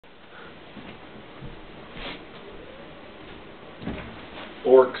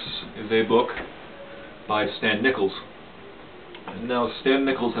Orcs is a book by Stan Nicholls. Now, Stan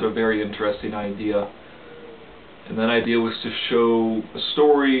Nicholls had a very interesting idea, and that idea was to show a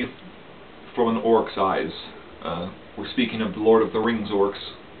story from an orc's eyes. We're speaking of the Lord of the Rings orcs,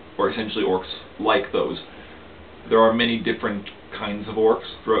 or essentially orcs like those. There are many different kinds of orcs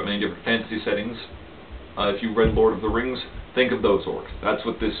throughout many different fantasy settings. If you've read Lord of the Rings, think of those orcs. That's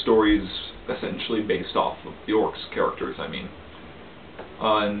what this story is essentially based off of, the orcs characters, I mean.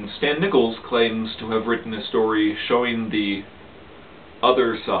 And Stan Nicholls claims to have written a story showing the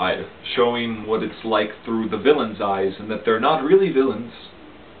other side, showing what it's like through the villain's eyes, and that they're not really villains,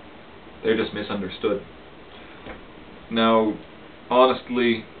 they're just misunderstood. Now,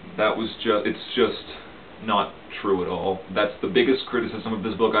 honestly, it's just not true at all. That's the biggest criticism of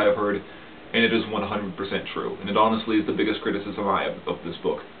this book I have heard, and it is 100% true. And it honestly is the biggest criticism I have of this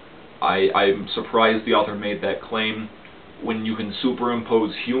book. I'm surprised the author made that claim. When you can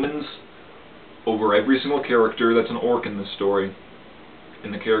superimpose humans over every single character that's an orc in this story,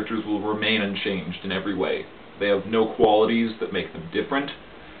 and the characters will remain unchanged in every way. They have no qualities that make them different.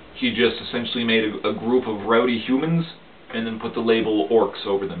 He just essentially made a group of rowdy humans and then put the label orcs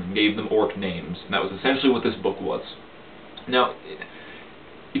over them and gave them orc names. And that was essentially what this book was. Now,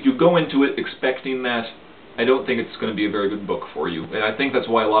 if you go into it expecting that, I don't think it's going to be a very good book for you. And I think that's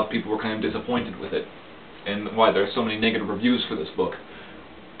why a lot of people were kind of disappointed with it, and why there are so many negative reviews for this book.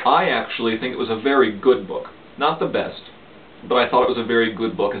 I actually think it was a very good book. Not the best, but I thought it was a very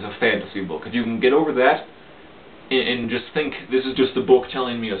good book as a fantasy book. If you can get over that, and just think this is just a book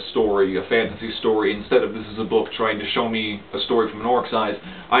telling me a story, a fantasy story, instead of this is a book trying to show me a story from an orc's eyes,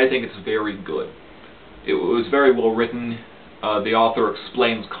 I think it's very good. It was very well written. The author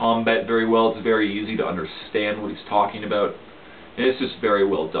explains combat very well. It's very easy to understand what he's talking about, and it's just very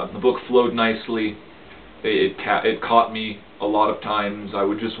well done. The book flowed nicely. It caught me a lot of times. I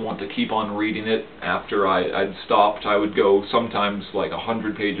would just want to keep on reading it after I'd stopped. I would go sometimes like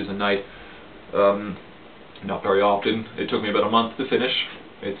 100 pages a night. Not very often. It took me about a month to finish.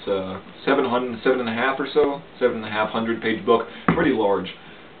 It's a 7.5 or so, 7.5 page book, pretty large,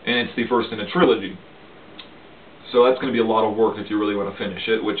 and it's the first in a trilogy. So that's going to be a lot of work if you really want to finish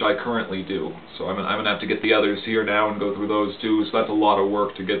it, which I currently do. So I'm going to have to get the others here now and go through those too, so that's a lot of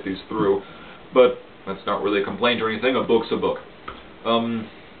work to get these through. But that's not really a complaint or anything. A book's a book. I'm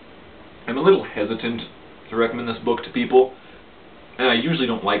a little hesitant to recommend this book to people, and I usually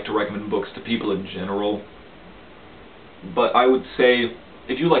don't like to recommend books to people in general. But I would say,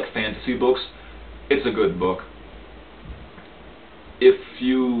 if you like fantasy books, it's a good book. If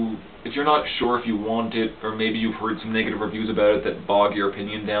you're not sure if you want it, or maybe you've heard some negative reviews about it that bog your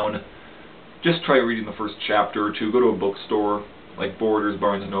opinion down, just try reading the first chapter or two. Go to a bookstore, like Borders,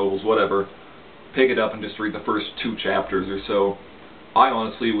 Barnes & Nobles, whatever. Pick it up and just read the first 2 chapters or so.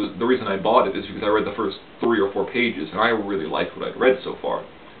 The reason I bought it is because I read the first 3 or 4 pages, and I really liked what I'd read so far.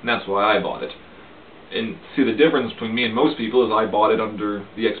 And that's why I bought it. And see, the difference between me and most people is I bought it under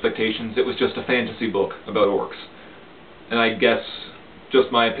the expectations it was just a fantasy book about orcs. And I guess,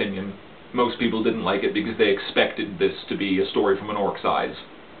 just my opinion, most people didn't like it because they expected this to be a story from an orc's eyes,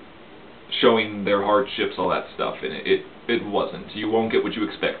 showing their hardships, all that stuff, and it wasn't. You won't get what you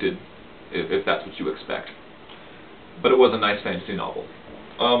expected, if that's what you expect. But it was a nice fantasy novel.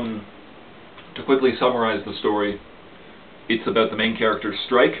 To quickly summarize the story, it's about the main character,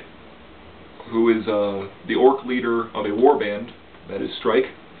 Strike, who is the orc leader of a warband, that is Strike,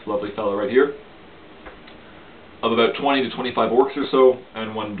 this lovely fellow right here, of about 20 to 25 orcs or so,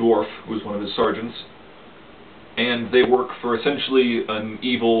 and one dwarf, who is one of his sergeants. And they work for essentially an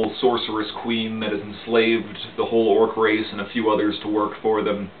evil sorceress queen that has enslaved the whole orc race and a few others to work for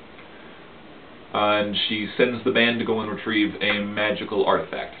them. And she sends the band to go and retrieve a magical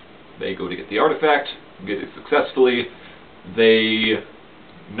artifact. They go to get the artifact, get it successfully. They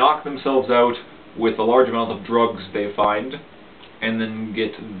knock themselves out with a large amount of drugs they find, and then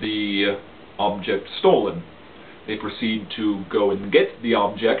get the object stolen. They proceed to go and get the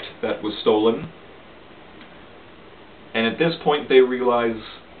object that was stolen, and at this point they realize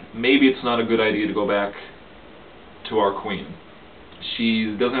maybe it's not a good idea to go back to our queen.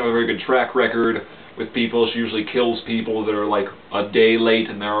 She doesn't have a very good track record with people. She usually kills people that are like a day late,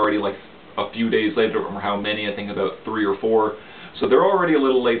 and they're already like a few days late. I don't remember how many, I think about 3 or 4. So they're already a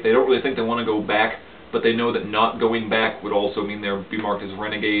little late. They don't really think they want to go back, but they know that not going back would also mean they'd be marked as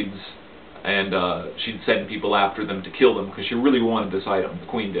renegades, and she'd send people after them to kill them, because she really wanted this item, the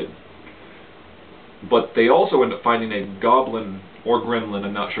queen did. But they also end up finding a goblin, or gremlin,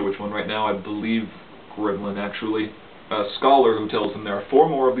 I'm not sure which one right now, I believe gremlin actually, a scholar who tells them there are 4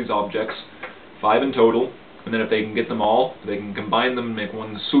 more of these objects, 5 in total, and then if they can get them all, they can combine them and make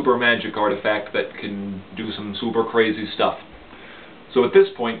one super magic artifact that can do some super crazy stuff. So at this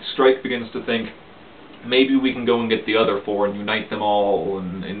point, Strike begins to think, maybe we can go and get the other 4 and unite them all,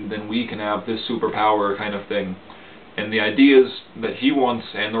 and then we can have this superpower kind of thing. And the idea is that he wants,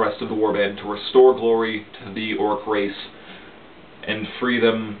 and the rest of the warband, to restore glory to the Orc race and free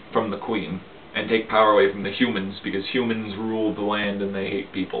them from the Queen, and take power away from the humans, because humans rule the land and they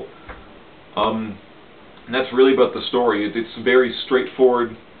hate people. And that's really about the story. It's very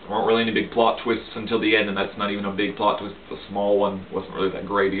straightforward. There weren't really any big plot twists until the end, and that's not even a big plot twist. It's a small one. Wasn't really that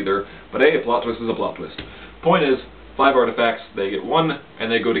great either. But hey, a plot twist is a plot twist. Point is, 5 artifacts, they get 1,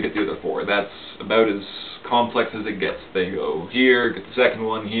 and they go to get the other 4. That's about as complex as it gets. They go here, get the second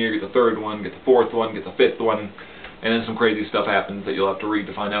one, here, get the third one, get the fourth one, get the fifth one, and then some crazy stuff happens that you'll have to read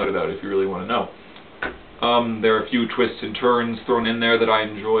to find out about if you really want to know. There are a few twists and turns thrown in there that I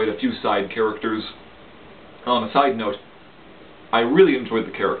enjoyed, a few side characters. On a side note, I really enjoyed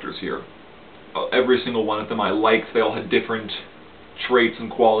the characters here. Every single one of them I liked. They all had different traits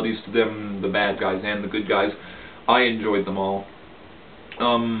and qualities to them, the bad guys and the good guys. I enjoyed them all.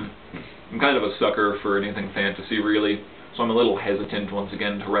 I'm kind of a sucker for anything fantasy, really, so I'm a little hesitant, once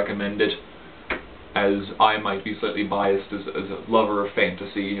again, to recommend it, as I might be slightly biased as a lover of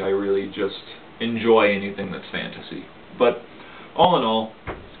fantasy. I really just enjoy anything that's fantasy. But, all in all,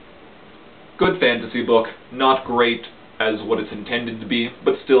 good fantasy book, not great as what it's intended to be,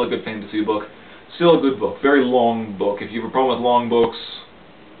 but still a good fantasy book. Still a good book. Very long book. If you have a problem with long books,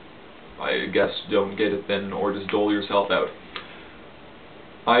 I guess don't get it then, or just dole yourself out.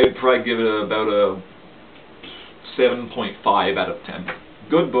 I'd probably give it about a 7.5 out of 10.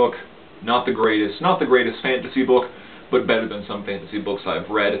 Good book, not the greatest fantasy book, but better than some fantasy books I've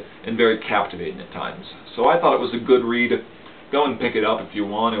read, and very captivating at times. So I thought it was a good read. Go and pick it up if you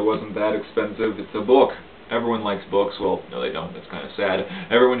want. It wasn't that expensive. It's a book. Everyone likes books. Well, no they don't. That's kind of sad.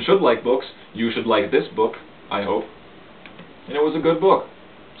 Everyone should like books. You should like this book, I hope. And it was a good book.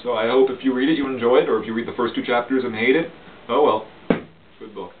 So I hope if you read it you enjoy it, or if you read the first 2 chapters and hate it, oh well.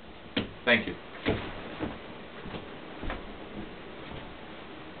 Good book. Thank you.